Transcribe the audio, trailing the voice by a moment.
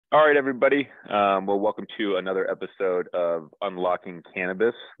All right, everybody. Welcome to another episode of Unlocking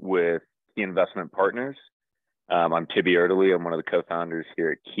Cannabis with Key Investment Partners. I'm Tiby Erdely. I'm one of the co-founders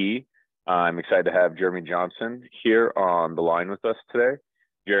here at Key. I'm excited to have Jeremy Johnson here on the line with us today.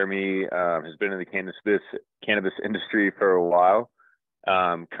 Jeremy has been in the cannabis industry for a while,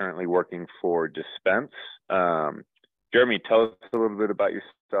 currently working for Dispense. Jeremy, tell us a little bit about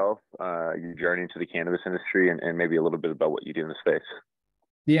yourself, your journey into the cannabis industry, and maybe a little bit about what you do in the space.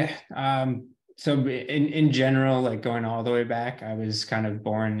 Yeah. So in general, like going all the way back, I was kind of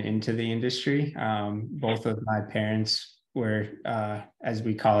born into the industry. Both of my parents were, as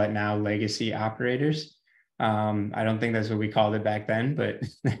we call it now, legacy operators. I don't think that's what we called it back then, but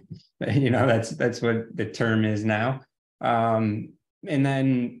that's what the term is now. And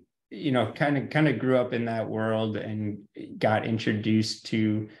then, kind of grew up in that world and got introduced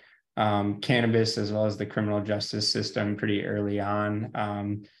to cannabis as well as the criminal justice system pretty early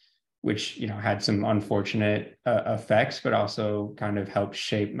on, which had some unfortunate effects, but also kind of helped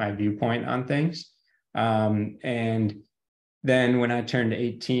shape my viewpoint on things. And then when I turned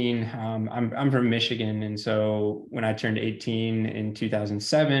 18, I'm from Michigan, and so when I turned 18 in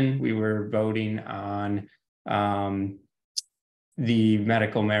 2007, we were voting on the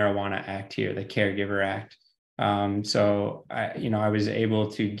Medical Marijuana Act here, the Caregiver Act. So I was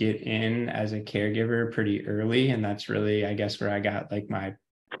able to get in as a caregiver pretty early, and that's really, I guess, where I got like my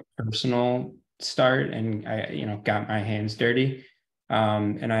personal start, and I got my hands dirty.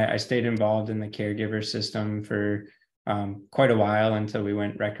 And I stayed involved in the caregiver system for quite a while until we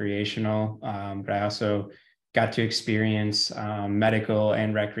went recreational. But I also got to experience medical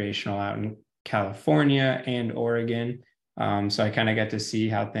and recreational out in California and Oregon. So I kind of got to see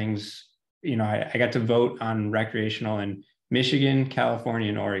how things, I got to vote on recreational in Michigan, California,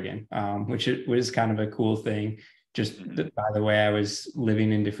 and Oregon, which was kind of a cool thing, just by the way I was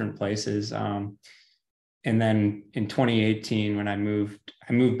living in different places. And then in 2018, when I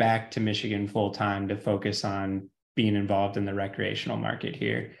moved back to Michigan full time to focus on being involved in the recreational market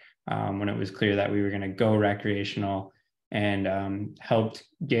here, when it was clear that we were going to go recreational, and help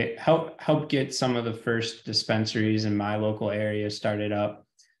get some of the first dispensaries in my local area started up,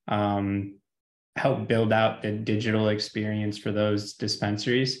 help build out the digital experience for those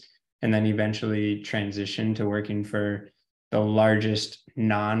dispensaries, and then eventually transition to working for the largest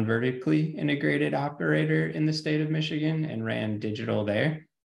non-vertically integrated operator in the state of Michigan and ran digital there.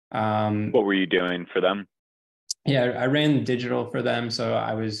 What were you doing for them? Yeah, I ran digital for them. So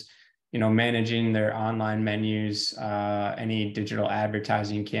I was managing their online menus, any digital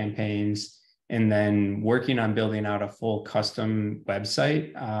advertising campaigns, and then working on building out a full custom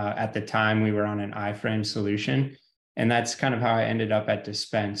website. At the time, we were on an iframe solution, and that's kind of how I ended up at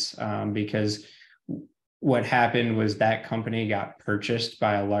Dispense, because what happened was that company got purchased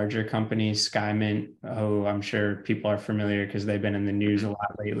by a larger company, Skymint, who I'm sure people are familiar because they've been in the news a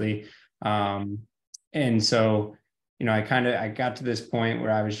lot lately. And so I got to this point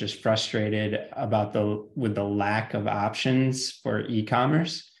where I was just frustrated with the lack of options for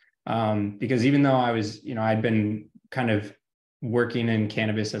e-commerce. Because even though I'd been kind of working in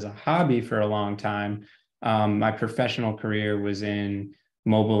cannabis as a hobby for a long time, my professional career was in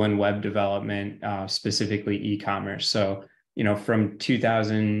mobile and web development, specifically e-commerce. So, from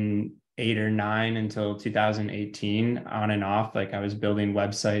 2008 or 9 until 2018, on and off, like I was building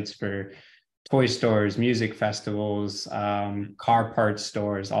websites for toy stores, music festivals, car parts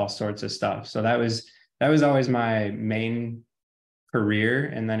stores, all sorts of stuff. So that was always my main career.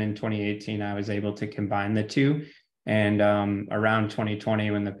 And then in 2018, I was able to combine the two. And around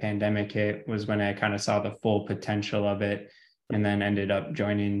 2020, when the pandemic hit, was when I kind of saw the full potential of it, and then ended up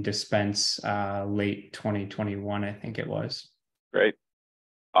joining Dispense late 2021, I think it was. Great.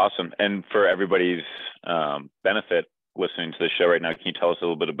 Awesome. And for everybody's benefit listening to the show right now, can you tell us a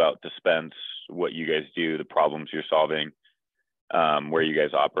little bit about Dispense, what you guys do, the problems you're solving, where you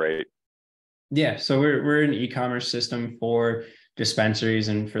guys operate? Yeah, so we're an e-commerce system for dispensaries,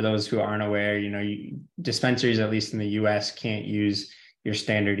 and for those who aren't aware, dispensaries, at least in the US, can't use your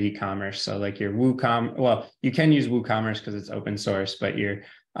standard e-commerce. So like your WooCommerce, well, you can use WooCommerce because it's open source, but your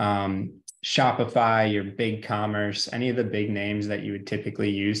Shopify, your BigCommerce, any of the big names that you would typically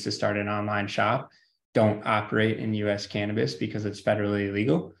use to start an online shop don't operate in US cannabis because it's federally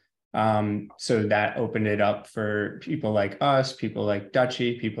illegal. So that opened it up for people like us, people like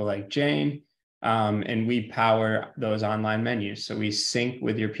Dutchy, people like Jane. And we power those online menus. So we sync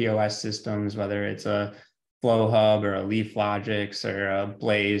with your POS systems, whether it's a Flow Hub or a LeafLogix or a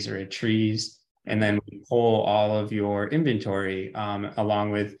Blaze or a Trees. And then we pull all of your inventory,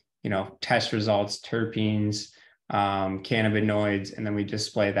 along with, test results, terpenes, cannabinoids, and then we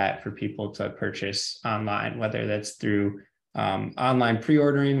display that for people to purchase online, whether that's through online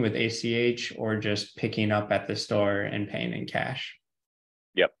pre-ordering with ACH or just picking up at the store and paying in cash.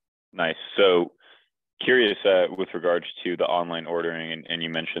 Yep. Nice. So curious with regards to the online ordering, and you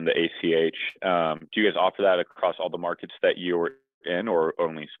mentioned the ACH. Do you guys offer that across all the markets that you're in, or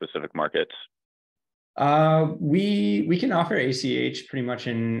only specific markets? We can offer ACH pretty much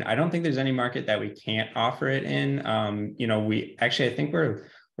in, I don't think there's any market that we can't offer it in. We actually, I think we're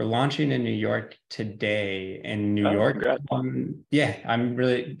launching in New York today. In New York, yeah, I'm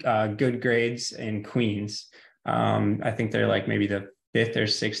really good grades in Queens. I think they're like maybe the 5th or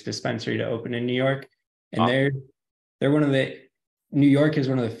 6th dispensary to open in New York, and they're one of the, New York is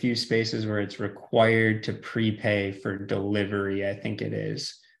one of the few spaces where it's required to prepay for delivery, I think it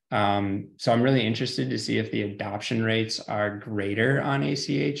is. So I'm really interested to see if the adoption rates are greater on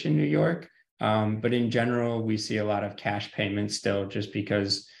ACH in New York. But in general, we see a lot of cash payments still, just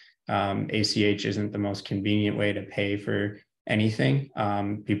because ACH isn't the most convenient way to pay for anything.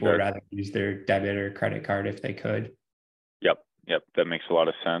 People would rather use their debit or credit card if they could. Yep. That makes a lot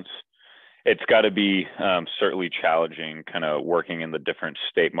of sense. It's got to be certainly challenging kind of working in the different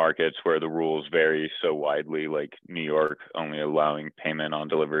state markets where the rules vary so widely, like New York only allowing payment on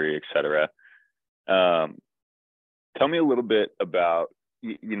delivery, et cetera. Tell me a little bit about,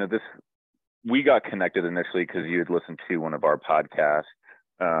 this, we got connected initially because you had listened to one of our podcasts,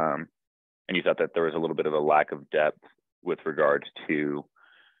 and you thought that there was a little bit of a lack of depth with regards to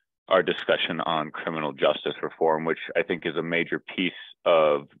our discussion on criminal justice reform, which I think is a major piece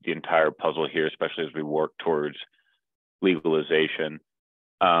of the entire puzzle here, especially as we work towards legalization.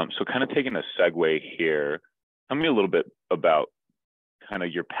 So kind of taking a segue here, tell me a little bit about kind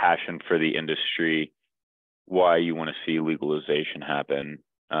of your passion for the industry, why you want to see legalization happen,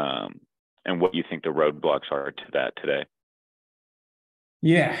 and what you think the roadblocks are to that today.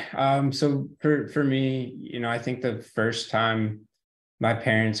 Yeah. So for me, I think the first time my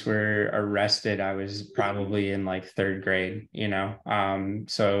parents were arrested, I was probably in like 3rd grade,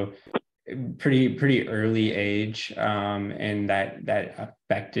 so pretty early age. And that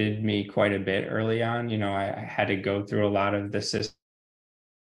affected me quite a bit early on. I had to go through a lot of the system.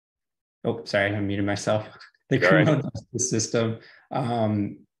 Oh, sorry, I muted myself. The criminal justice system.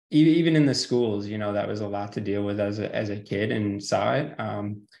 Even in the schools, that was a lot to deal with as a kid, and saw it.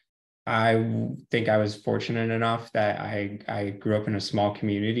 I think I was fortunate enough that I grew up in a small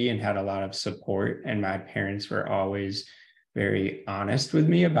community and had a lot of support, and my parents were always very honest with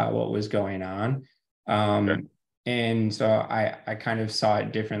me about what was going on. And so I kind of saw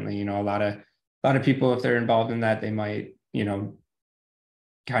it differently. A lot of people, if they're involved in that, they might,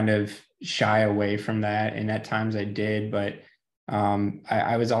 kind of shy away from that. And at times I did, but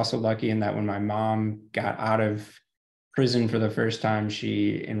I was also lucky in that when my mom got out of prison for the first time,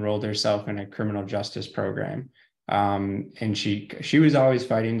 she enrolled herself in a criminal justice program. And she was always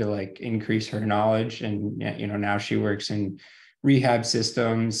fighting to like increase her knowledge. And, now she works in rehab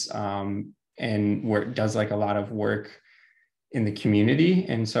systems, and does like a lot of work in the community.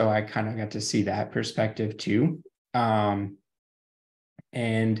 And so I kind of got to see that perspective too. And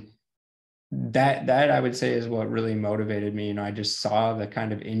that I would say is what really motivated me. I just saw the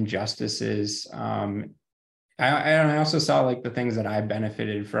kind of injustices. I also saw like the things that I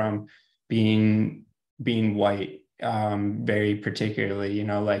benefited from being white, very particularly,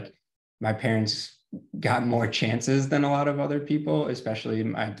 like my parents got more chances than a lot of other people, especially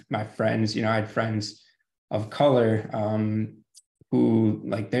my friends. I had friends of color who,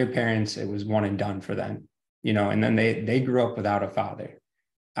 like, their parents, it was one and done for them, and then they grew up without a father,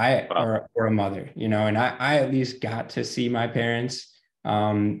 or a mother, and I at least got to see my parents.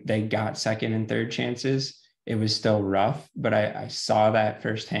 They got 2nd and 3rd chances. It was still rough, but I saw that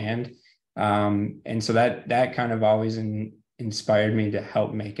firsthand. And so that kind of always inspired me to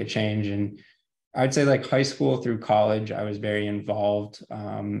help make a change. And I'd say like high school through college, I was very involved,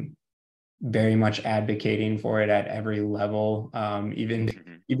 very much advocating for it at every level. Even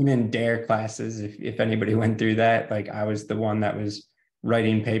in DARE classes, if anybody went through that, like I was the one that was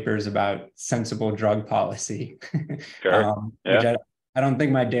writing papers about sensible drug policy. Which I don't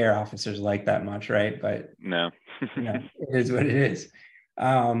think my DARE officers like that much, right? But no, it is what it is.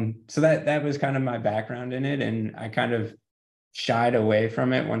 So that was kind of my background in it, and I kind of shied away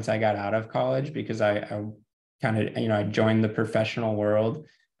from it once I got out of college, because I kind of, I joined the professional world,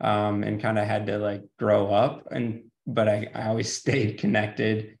 and kind of had to like grow up, but I always stayed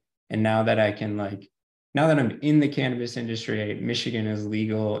connected. And now that I'm in the cannabis industry, Michigan is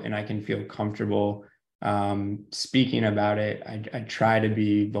legal, and I can feel comfortable speaking about it. I try to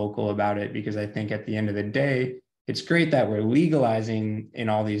be vocal about it, because I think at the end of the day, it's great that we're legalizing in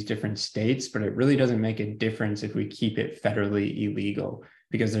all these different states, but it really doesn't make a difference if we keep it federally illegal,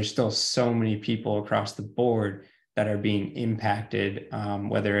 because there's still so many people across the board that are being impacted,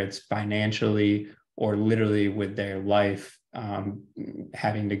 whether it's financially or literally with their life,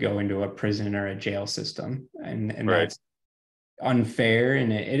 having to go into a prison or a jail system. And Right. that's unfair.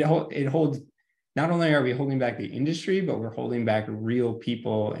 And it holds, not only are we holding back the industry, but we're holding back real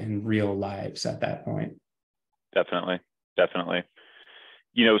people and real lives at that point. Definitely.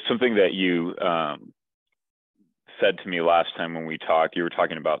 You know, something that you said to me last time when we talked, you were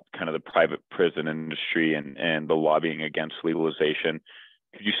talking about kind of the private prison industry and the lobbying against legalization.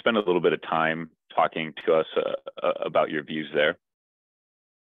 Could you spend a little bit of time talking to us about your views there?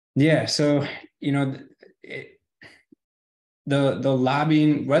 Yeah. So, you know, the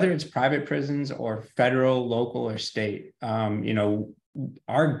lobbying, whether it's private prisons or federal, local, or state, you know,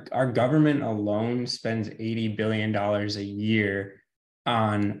 our government alone spends $80 billion a year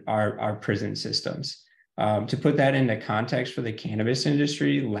on our prison systems. To put that into context for the cannabis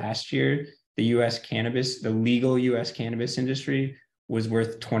industry, last year, the legal US cannabis industry was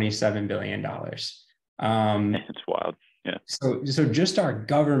worth $27 billion. It's wild. Yeah. So just our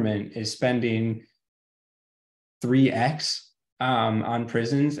government is spending 3x on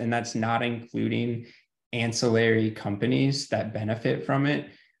prisons, and that's not including ancillary companies that benefit from it.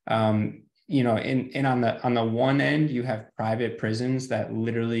 You know, and on the one end, you have private prisons that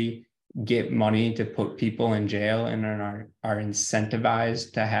literally get money to put people in jail and are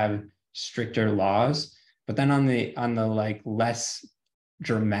incentivized to have stricter laws. But then on the like less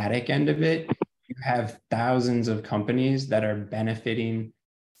dramatic end of it, you have thousands of companies that are benefiting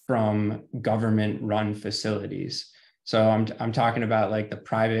from government-run facilities. So I'm talking about like the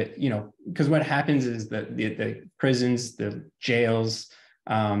private, you know, because what happens is that the prisons, the jails,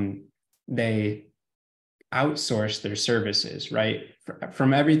 they outsource their services, right?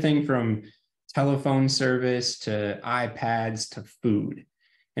 From everything from telephone service to iPads to food.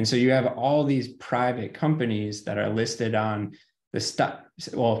 And so you have all these private companies that are listed on the stock,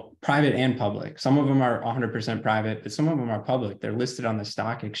 well, private and public. Some of them are 100% private, but some of them are public. They're listed on the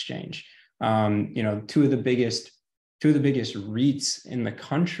stock exchange. You know, two of the biggest REITs in the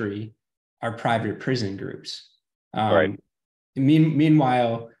country are private prison groups. Right.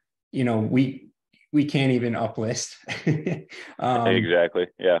 Meanwhile, you know, we can't even uplist. Exactly.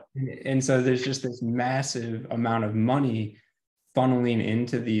 Yeah. And so there's just this massive amount of money funneling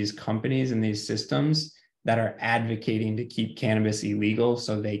into these companies and these systems that are advocating to keep cannabis illegal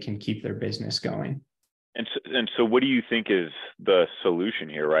so they can keep their business going. And so what do you think is the solution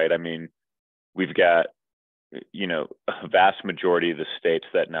here, right? I mean, we've got, you know, a vast majority of the states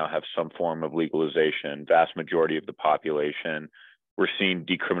that now have some form of legalization, vast majority of the population. We're seeing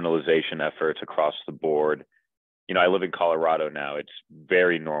decriminalization efforts across the board. You know, I live in Colorado now. It's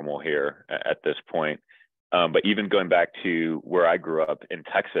very normal here at this point. But even going back to where I grew up in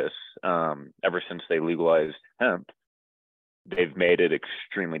Texas, ever since they legalized hemp, they've made it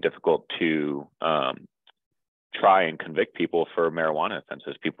extremely difficult to try and convict people for marijuana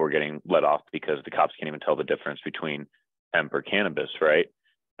offenses. People are getting let off because the cops can't even tell the difference between hemp or cannabis, right?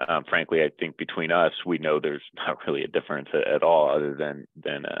 Frankly, I think between us, we know there's not really a difference at all other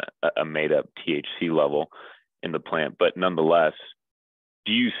than a made up THC level in the plant. But nonetheless,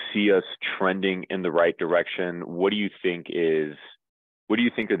 do you see us trending in the right direction? What do you think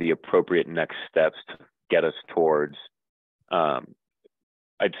are the appropriate next steps to get us towards,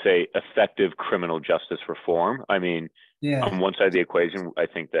 I'd say, effective criminal justice reform? I mean, Yeah. On one side of the equation, I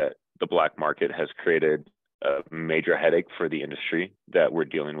think that the black market has created a major headache for the industry that we're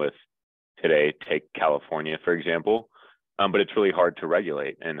dealing with today. Take California, for example. But it's really hard to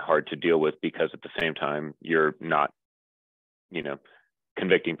regulate and hard to deal with because at the same time, you're not, you know,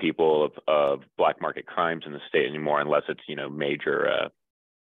 convicting people of black market crimes in the state anymore, unless it's, you know, major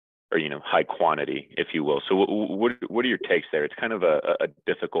or, you know, high quantity, if you will. So what are your takes there? It's kind of a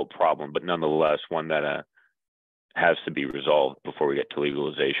difficult problem, but nonetheless, one that has to be resolved before we get to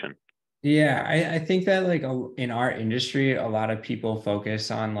legalization. Yeah, I think that like in our industry, a lot of people focus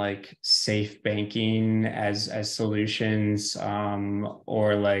on like safe banking as solutions,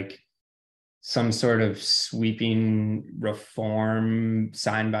 or like some sort of sweeping reform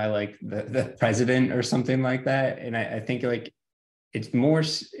signed by like the president or something like that. And I think like it's more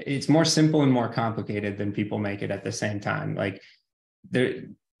simple and more complicated than people make it at the same time. Like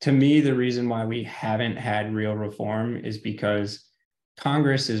to me, the reason why we haven't had real reform is because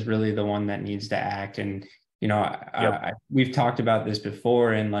Congress is really the one that needs to act. And, you know, Yep. we've talked about this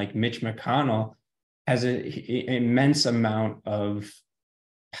before, and like Mitch McConnell has an immense amount of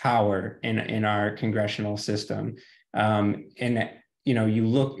power in our congressional system. And you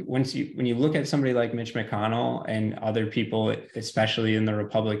look when you look at somebody like Mitch McConnell and other people, especially in the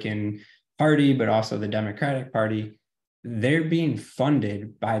Republican Party, but also the Democratic Party, they're being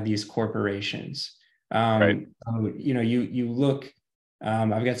funded by these corporations. Right. You look.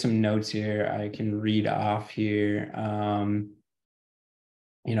 I've got some notes here I can read off here.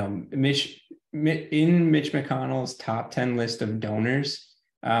 Mitch McConnell's top 10 list of donors,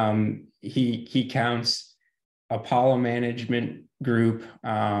 he counts Apollo Management Group.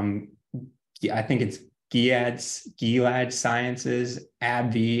 I think it's Gilead Sciences,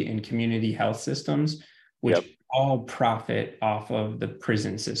 AbbVie, and Community Health Systems, which all profit off of the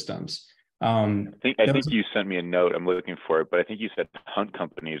prison systems. I think you sent me a note. I'm looking for it, but I think you said Hunt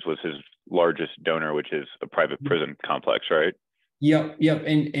Companies was his largest donor, which is a private prison complex, right? Yep.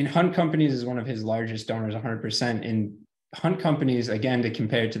 And Hunt Companies is one of his largest donors, 100%. And Hunt Companies, again, to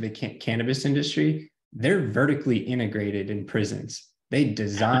compare to the cannabis industry, they're vertically integrated in prisons. They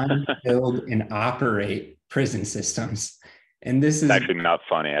design, build, and operate prison systems. And this is actually not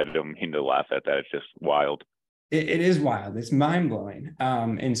funny. I don't mean to laugh at that. It's just wild. It is wild. It's mind blowing.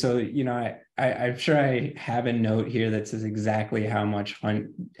 And so, I'm sure I have a note here that says exactly how much Hunt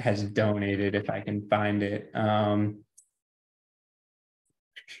has donated, if I can find it. From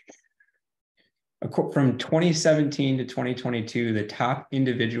 2017 to 2022, the top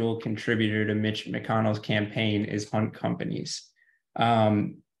individual contributor to Mitch McConnell's campaign is Hunt Companies.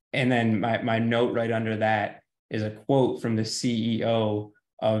 And then my note right under that is a quote from the CEO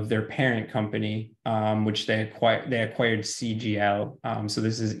of their parent company, which they acquired CGL. So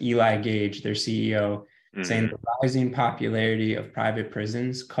this is Eli Gage, their CEO, saying the rising popularity of private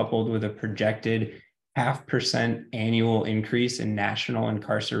prisons, coupled with a projected 0.5% annual increase in national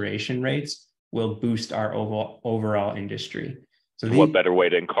incarceration rates, will boost our overall industry. So what better way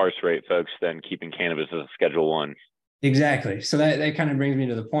to incarcerate folks than keeping cannabis as a Schedule 1? Exactly. So that kind of brings me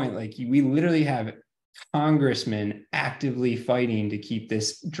to the point. Like, we literally have congressmen actively fighting to keep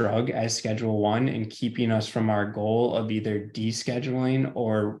this drug as Schedule 1 and keeping us from our goal of either descheduling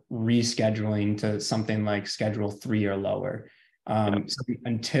or rescheduling to something like Schedule 3 or lower. So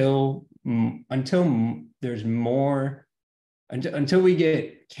until there's more, until we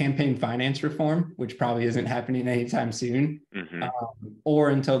get campaign finance reform, which probably isn't happening anytime soon, or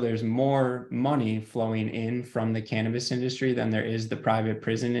until there's more money flowing in from the cannabis industry than there is the private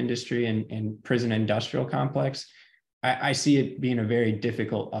prison industry and prison industrial complex, I see it being a very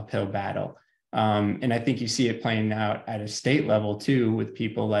difficult uphill battle. And I think you see it playing out at a state level too, with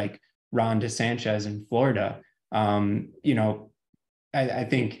people like Ron DeSantis in Florida. I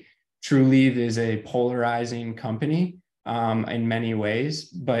think Trulieve is a polarizing company in many ways,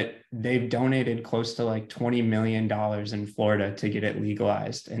 but they've donated close to like $20 million in Florida to get it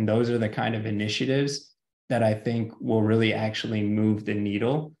legalized. And those are the kind of initiatives that I think will really actually move the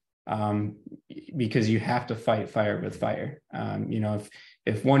needle, because you have to fight fire with fire.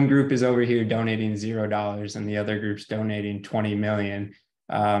 If one group is over here donating $0 and the other group's donating 20 million,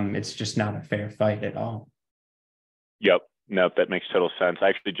 it's just not a fair fight at all. Yep. Nope, that makes total sense. I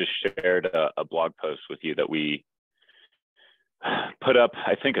actually just shared a blog post with you that we put up,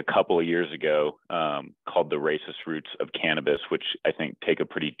 I think, a couple of years ago, called The Racist Roots of Cannabis, which I think take a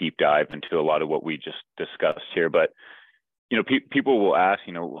pretty deep dive into a lot of what we just discussed here. But, people will ask,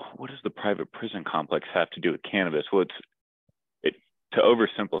 what does the private prison complex have to do with cannabis? Well, to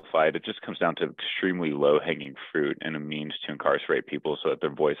oversimplify it, it just comes down to extremely low-hanging fruit and a means to incarcerate people so that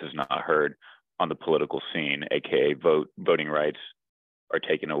their voice is not heard on the political scene, aka voting rights are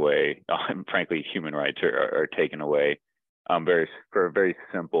taken away. Frankly, human rights are taken away for a very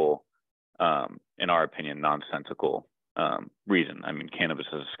simple, in our opinion, nonsensical reason. I mean, cannabis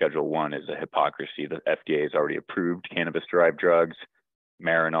as a Schedule 1 is a hypocrisy. The FDA has already approved cannabis-derived drugs.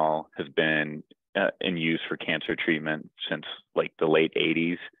 Marinol has been in use for cancer treatment since like the late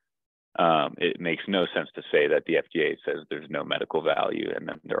 80s. It makes no sense to say that the FDA says there's no medical value, and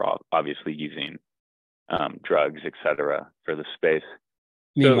then they're obviously using drugs, et cetera, for the space.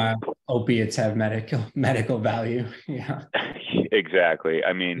 Meanwhile, opiates have medical value. Yeah, exactly.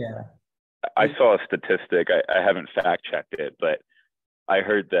 I mean, I saw a statistic. I haven't fact checked it, but I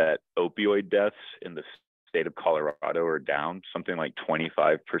heard that opioid deaths in the state of Colorado are down something like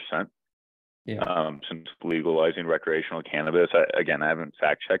 25%. Since legalizing recreational cannabis. I haven't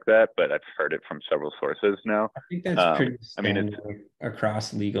fact checked that, but I've heard it from several sources now. I think that's pretty standard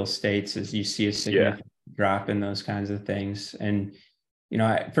across legal states, as you see a significant drop in those kinds of things. And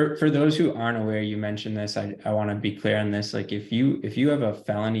For those who aren't aware, you mentioned this. I want to be clear on this. Like if you have a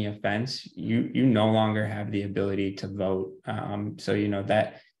felony offense, you no longer have the ability to vote. So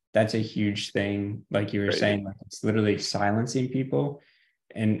that's a huge thing. Like you were Crazy. saying, like it's literally silencing people.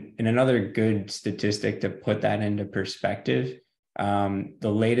 And another good statistic to put that into perspective, the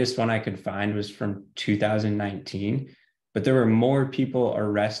latest one I could find was from 2019, but there were more people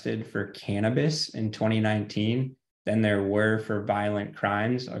arrested for cannabis in 2019 than there were for violent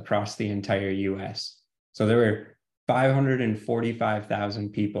crimes across the entire US. So there were 545,000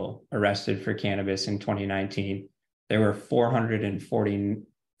 people arrested for cannabis in 2019. There were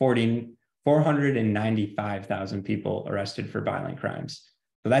 495,000 people arrested for violent crimes.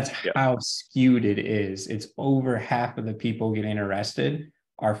 So that's how skewed it is. It's over half of the people getting arrested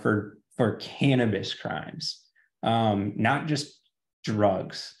are for cannabis crimes, not just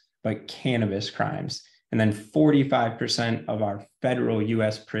drugs, but cannabis crimes. And then 45% of our federal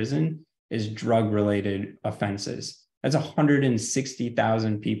US prison is drug-related offenses. That's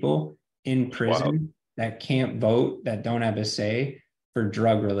 160,000 people in prison that can't vote, that don't have a say for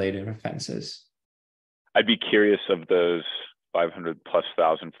drug-related offenses. I'd be curious of those 500 plus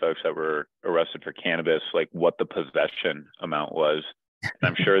thousand folks that were arrested for cannabis, like what the possession amount was. And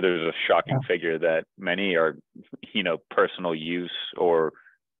I'm sure there's a shocking figure that many are, personal use or,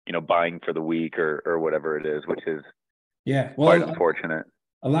 buying for the week or whatever it is, which is quite unfortunate.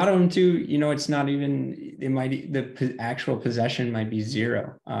 A lot of them too, it's not even, the actual possession might be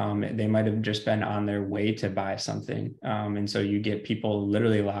zero. They might have just been on their way to buy something. And so you get people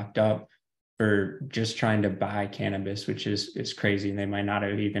literally locked up for just trying to buy cannabis, which is crazy. And they might not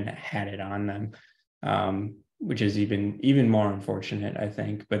have even had it on them, which is even more unfortunate, I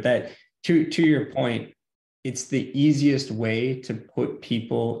think. But that, to your point, it's the easiest way to put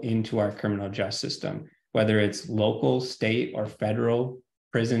people into our criminal justice system, whether it's local, state, or federal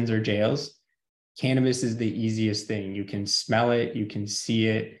prisons or jails. Cannabis is the easiest thing. You can smell it, you can see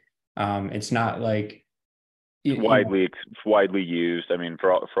it. It's not like it's widely used. I mean,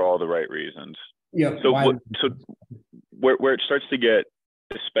 for all the right reasons. Yeah. So where it starts to get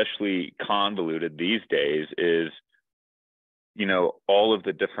especially convoluted these days is, all of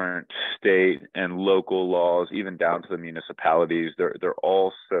the different state and local laws, even down to the municipalities, they're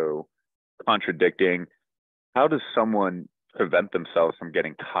all so contradicting. How does someone prevent themselves from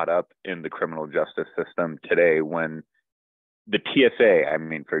getting caught up in the criminal justice system today when the TSA, I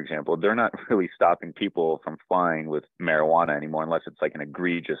mean, for example, they're not really stopping people from flying with marijuana anymore unless it's like an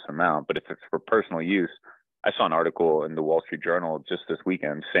egregious amount. But if it's for personal use, I saw an article in the Wall Street Journal just this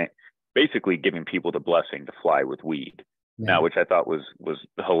weekend saying, basically giving people the blessing to fly with weed. Now, which I thought was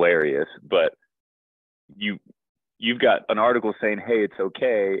hilarious, but you've got an article saying, hey, it's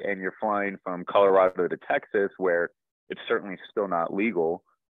okay, and you're flying from Colorado to Texas where it's certainly still not legal.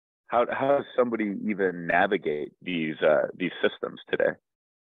 How does somebody even navigate these systems today?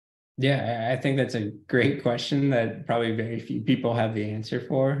 Yeah, I think that's a great question that probably very few people have the answer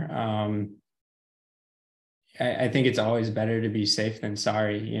for. I think it's always better to be safe than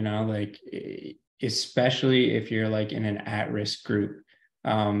sorry, like especially if you're like in an at-risk group.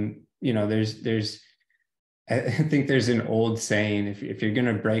 There's I think there's an old saying, if you're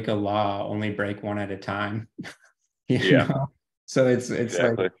gonna break a law, only break one at a time. Know? So it's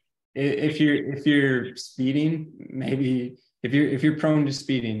exactly. Like if you're speeding, maybe if you're prone to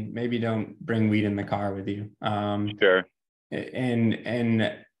speeding, maybe don't bring weed in the car with you. Sure.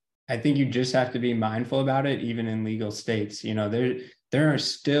 And I think you just have to be mindful about it, even in legal states. There are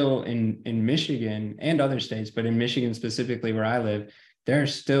still in Michigan and other states, but in Michigan specifically where I live, there are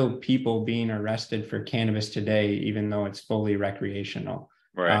still people being arrested for cannabis today, even though it's fully recreational.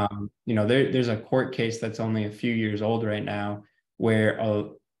 Right. There's a court case that's only a few years old right now where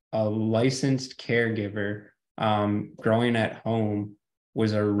a licensed caregiver growing at home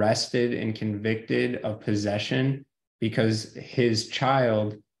was arrested and convicted of possession because his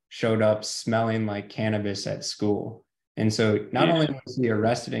child showed up smelling like cannabis at school. And so not only was he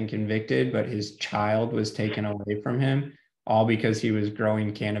arrested and convicted, but his child was taken away from him, all because he was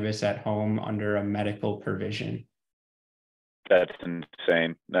growing cannabis at home under a medical provision. That's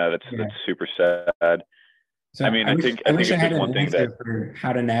insane. No, that's super sad. So I think I had an answer for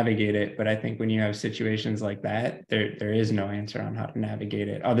how to navigate it, but I think when you have situations like that, there is no answer on how to navigate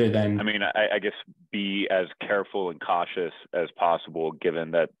it other than. I mean, I guess be as careful and cautious as possible,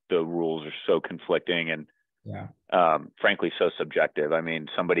 given that the rules are so conflicting and, frankly, so subjective. I mean,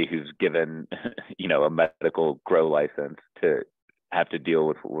 somebody who's given, a medical grow license to have to deal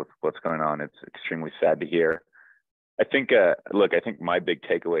with what's going on, it's extremely sad to hear. I think, I think my big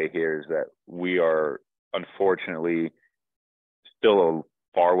takeaway here is that we are unfortunately still a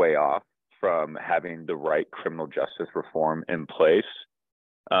far way off from having the right criminal justice reform in place.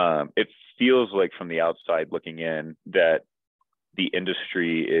 It feels like from the outside looking in that the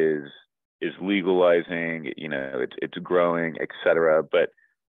industry is legalizing, it's growing, et cetera, but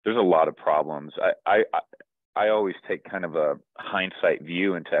there's a lot of problems. I always take kind of a hindsight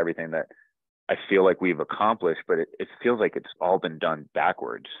view into everything that I feel like we've accomplished, but it feels like it's all been done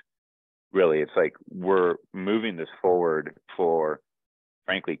backwards. Really, it's like we're moving this forward for,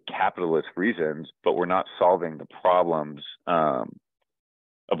 frankly, capitalist reasons, but we're not solving the problems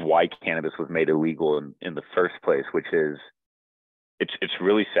of why cannabis was made illegal in the first place, which is it's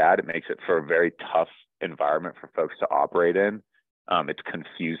really sad. It makes it for a very tough environment for folks to operate in. It's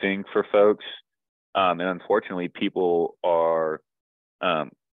confusing for folks. And unfortunately, people are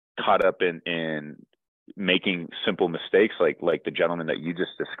caught up in making simple mistakes like the gentleman that you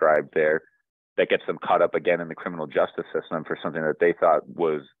just described there, that gets them caught up again in the criminal justice system for something that they thought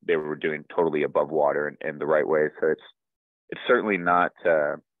they were doing totally above water and the right way. So it's certainly not,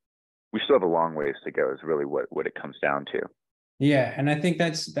 we still have a long ways to go is really what it comes down to. Yeah, and I think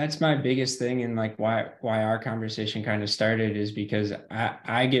that's my biggest thing, and like why our conversation kind of started is because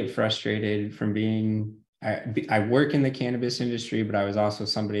I get frustrated from being I work in the cannabis industry, but I was also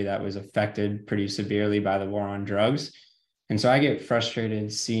somebody that was affected pretty severely by the war on drugs, and so I get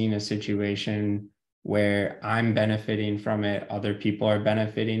frustrated seeing a situation where I'm benefiting from it, other people are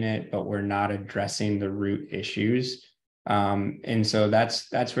benefiting it, but we're not addressing the root issues, and so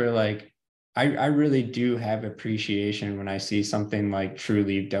that's where like I really do have appreciation when I see something like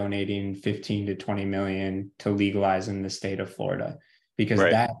Trulieve donating 15 to 20 million to legalize in the state of Florida, because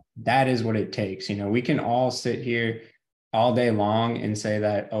Right. that is what it takes. We can all sit here all day long and say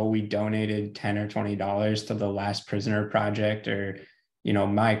that, oh, we donated 10 or $20 to the Last Prisoner Project, or,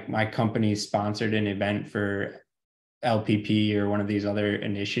 my company sponsored an event for LPP or one of these other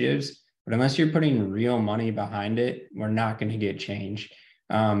initiatives. But unless you're putting real money behind it, we're not going to get change.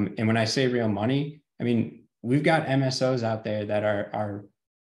 And when I say real money, I mean, we've got MSOs out there that are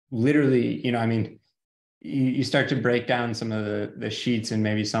literally, you start to break down some of the sheets, and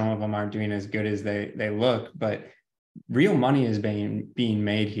maybe some of them aren't doing as good as they look, but real money is being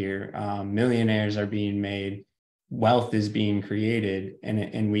made here. Millionaires are being made, wealth is being created,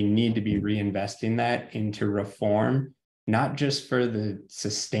 and we need to be reinvesting that into reform, not just for the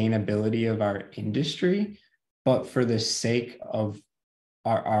sustainability of our industry, but for the sake of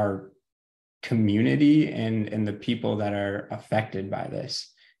our community and the people that are affected by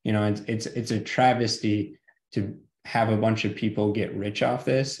this. It's a travesty to have a bunch of people get rich off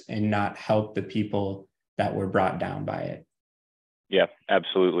this and not help the people that were brought down by it. Yeah,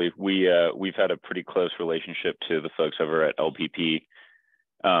 absolutely. We've had a pretty close relationship to the folks over at LPP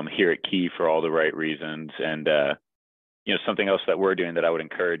here at Key for all the right reasons. And something else that we're doing that I would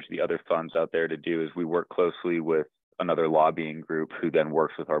encourage the other funds out there to do is we work closely with another lobbying group who then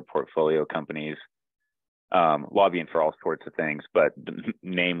works with our portfolio companies, lobbying for all sorts of things, but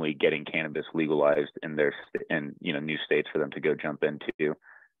namely getting cannabis legalized in new states for them to go jump into.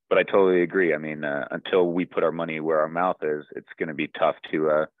 But I totally agree. I mean, until we put our money where our mouth is, it's going to be tough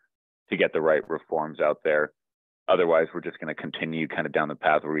to get the right reforms out there. Otherwise, we're just going to continue kind of down the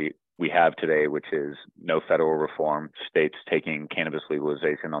path we have today, which is no federal reform, states taking cannabis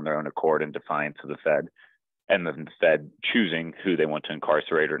legalization on their own accord in defiance of the Fed, and the Fed choosing who they want to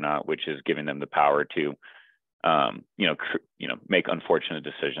incarcerate or not, which is giving them the power to, make unfortunate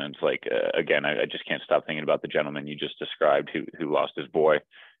decisions. Like, again, I just can't stop thinking about the gentleman you just described who lost his boy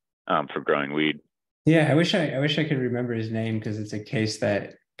for growing weed. Yeah, I wish I could remember his name, because it's a case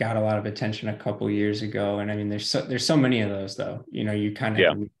that got a lot of attention a couple years ago. And I mean, there's so many of those, though. You kind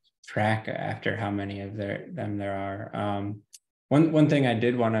of lose track after how many of them there are. One thing I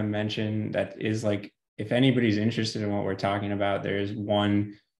did want to mention that is, like, if anybody's interested in what we're talking about, there's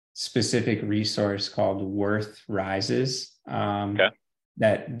one specific resource called Worth Rises,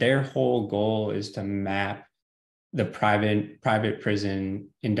 that their whole goal is to map the private prison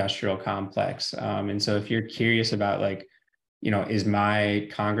industrial complex. And so if you're curious about, like, is my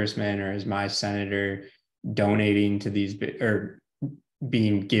congressman or is my senator donating to these or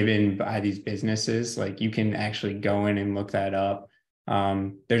being given by these businesses, like, you can actually go in and look that up.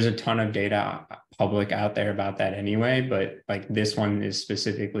 There's a ton of data public out there about that anyway, but like this one is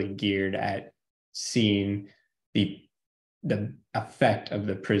specifically geared at seeing the effect of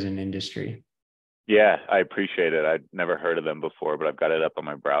the prison industry. Yeah, I appreciate it. I'd never heard of them before, but I've got it up on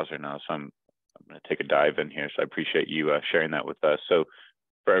my browser now, so I'm going to take a dive in here. So I appreciate you sharing that with us. So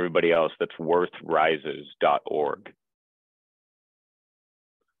for everybody else, that's worthrises.org.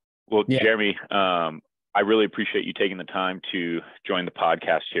 Well, yeah. Jeremy, I really appreciate you taking the time to join the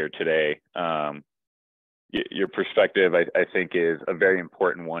podcast here today. Your perspective, I think, is a very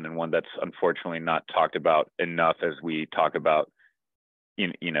important one, and one that's unfortunately not talked about enough as we talk about,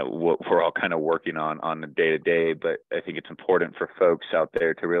 what we're all kind of working on the day to day. But I think it's important for folks out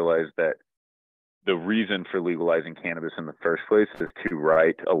there to realize that the reason for legalizing cannabis in the first place is to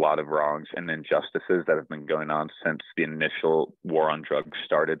right a lot of wrongs and injustices that have been going on since the initial war on drugs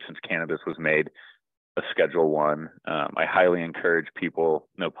started, since cannabis was made a Schedule One. I highly encourage people,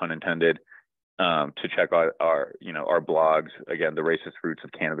 no pun intended, to check out our blogs. Again, the racist roots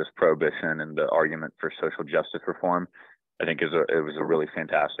of cannabis prohibition and the argument for social justice reform. I think it was a really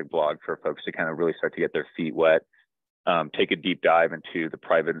fantastic blog for folks to kind of really start to get their feet wet. Take a deep dive into the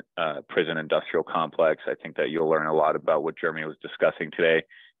private prison industrial complex. I think that you'll learn a lot about what Jeremy was discussing today.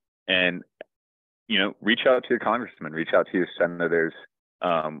 And, reach out to your congressman, reach out to your senators,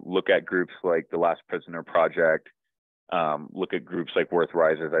 look at groups like the Last Prisoner Project, look at groups like Worth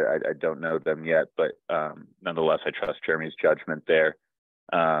Rises. I don't know them yet, but nonetheless, I trust Jeremy's judgment there.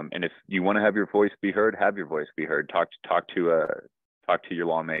 And if you want to have your voice be heard, have your voice be heard. Talk to your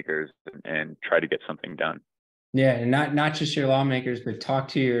lawmakers and try to get something done. Yeah, and not just your lawmakers, but talk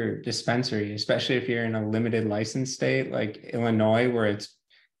to your dispensary, especially if you're in a limited license state like Illinois, where it's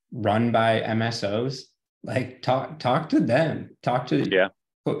run by MSOs. Like talk to them. Talk to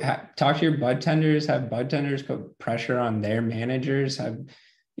your bud tenders. Have bud tenders put pressure on their managers. Put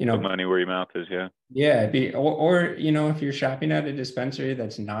money where your mouth is. Yeah. Or if you're shopping at a dispensary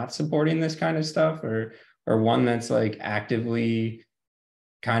that's not supporting this kind of stuff, or one that's like actively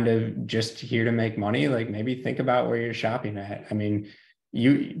kind of just here to make money, like maybe think about where you're shopping at. I mean,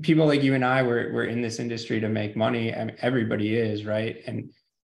 people like you and I, we're in this industry to make money. I mean, everybody is, right? And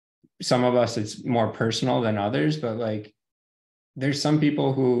some of us, it's more personal than others, but like there's some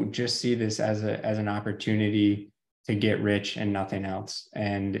people who just see this as an opportunity to get rich and nothing else.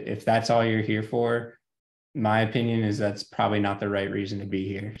 And if that's all you're here for, my opinion is that's probably not the right reason to be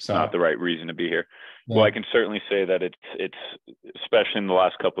here. So not the right reason to be here. Yeah. Well, I can certainly say that it's especially in the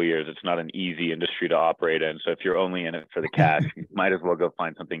last couple of years, it's not an easy industry to operate in. So if you're only in it for the cash, you might as well go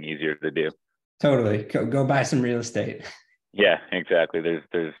find something easier to do. Totally. Go buy some real estate. Yeah, exactly.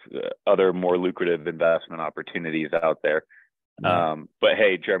 There's other more lucrative investment opportunities out there. Yeah. But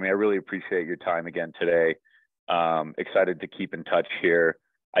hey, Jeremy, I really appreciate your time again today. Excited to keep in touch here.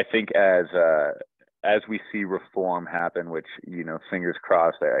 I think as we see reform happen, which, fingers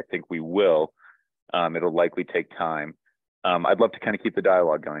crossed, I think we will, it'll likely take time. I'd love to kind of keep the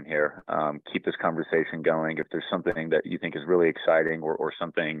dialogue going here, keep this conversation going. If there's something that you think is really exciting or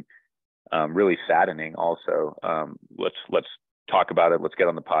something really saddening also, let's talk about it. Let's get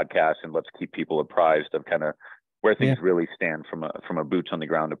on the podcast and let's keep people apprised of kind of where things really stand from a boots on the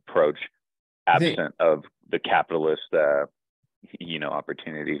ground approach, absent of the capitalist,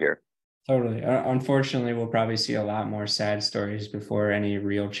 opportunity here. Totally. Unfortunately, we'll probably see a lot more sad stories before any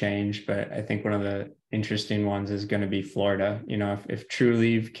real change. But I think one of the interesting ones is going to be Florida. If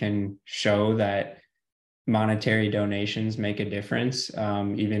Trulieve can show that monetary donations make a difference,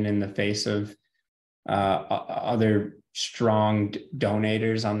 even in the face of other strong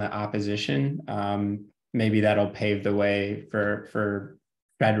donators on the opposition, maybe that'll pave the way for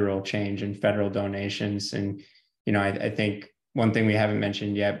federal change and federal donations. And, I think one thing we haven't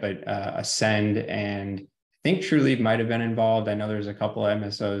mentioned yet, but Ascend and I think Trulieve might have been involved. I know there's a couple of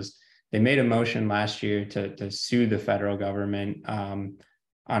MSOs. They made a motion last year to sue the federal government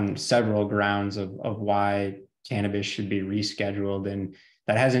on several grounds of why cannabis should be rescheduled. And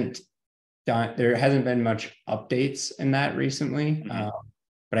that there hasn't been much updates in that recently. Mm-hmm.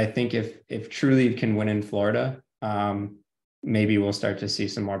 But I think if Trulieve can win in Florida, maybe we'll start to see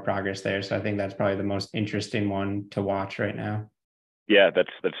some more progress there. So I think that's probably the most interesting one to watch right now. Yeah, that's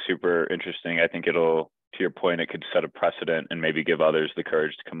super interesting. I think to your point, it could set a precedent and maybe give others the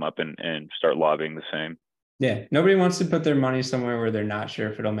courage to come up and start lobbying the same. Yeah, nobody wants to put their money somewhere where they're not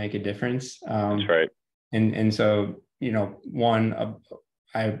sure if it'll make a difference. That's right. And so,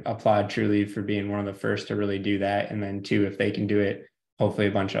 I applaud Trulieve for being one of the first to really do that. And then two, if they can do it, hopefully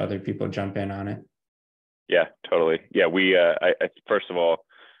a bunch of other people jump in on it. Yeah, totally. Yeah, we first of all,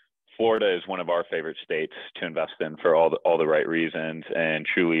 Florida is one of our favorite states to invest in for all the right reasons, and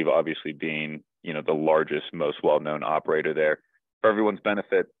Trulieve obviously being the largest, most well-known operator there. For everyone's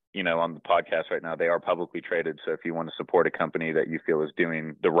benefit, on the podcast right now, they are publicly traded. So if you want to support a company that you feel is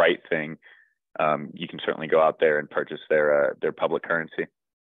doing the right thing, you can certainly go out there and purchase their public currency.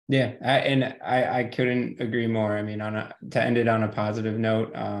 Yeah, I couldn't agree more. I mean, to end it on a positive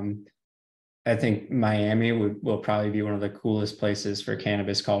note, I think Miami will probably be one of the coolest places for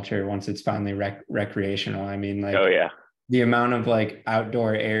cannabis culture once it's finally recreational. I mean, Oh like yeah. the amount of like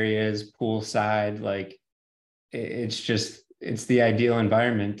outdoor areas, poolside, like it's the ideal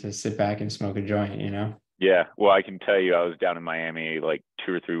environment to sit back and smoke a joint, you know? Yeah. Well, I can tell you, I was down in Miami like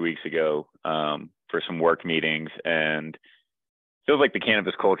 2 or 3 weeks ago for some work meetings, and feels like the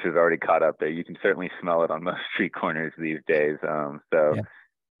cannabis culture is already caught up there. You can certainly smell it on most street corners these days. So Yeah,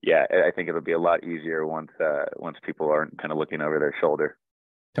 yeah, I think it'll be a lot easier once people aren't kind of looking over their shoulder.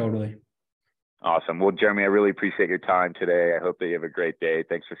 totally. Awesome. Well, Jeremy, I really appreciate your time today. I hope that you have a great day.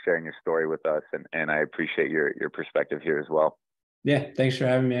 Thanks for sharing your story with us, and I appreciate your perspective here as well. Yeah, thanks for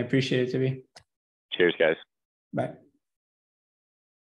having me. I appreciate it, Tiby. Cheers, guys. Bye.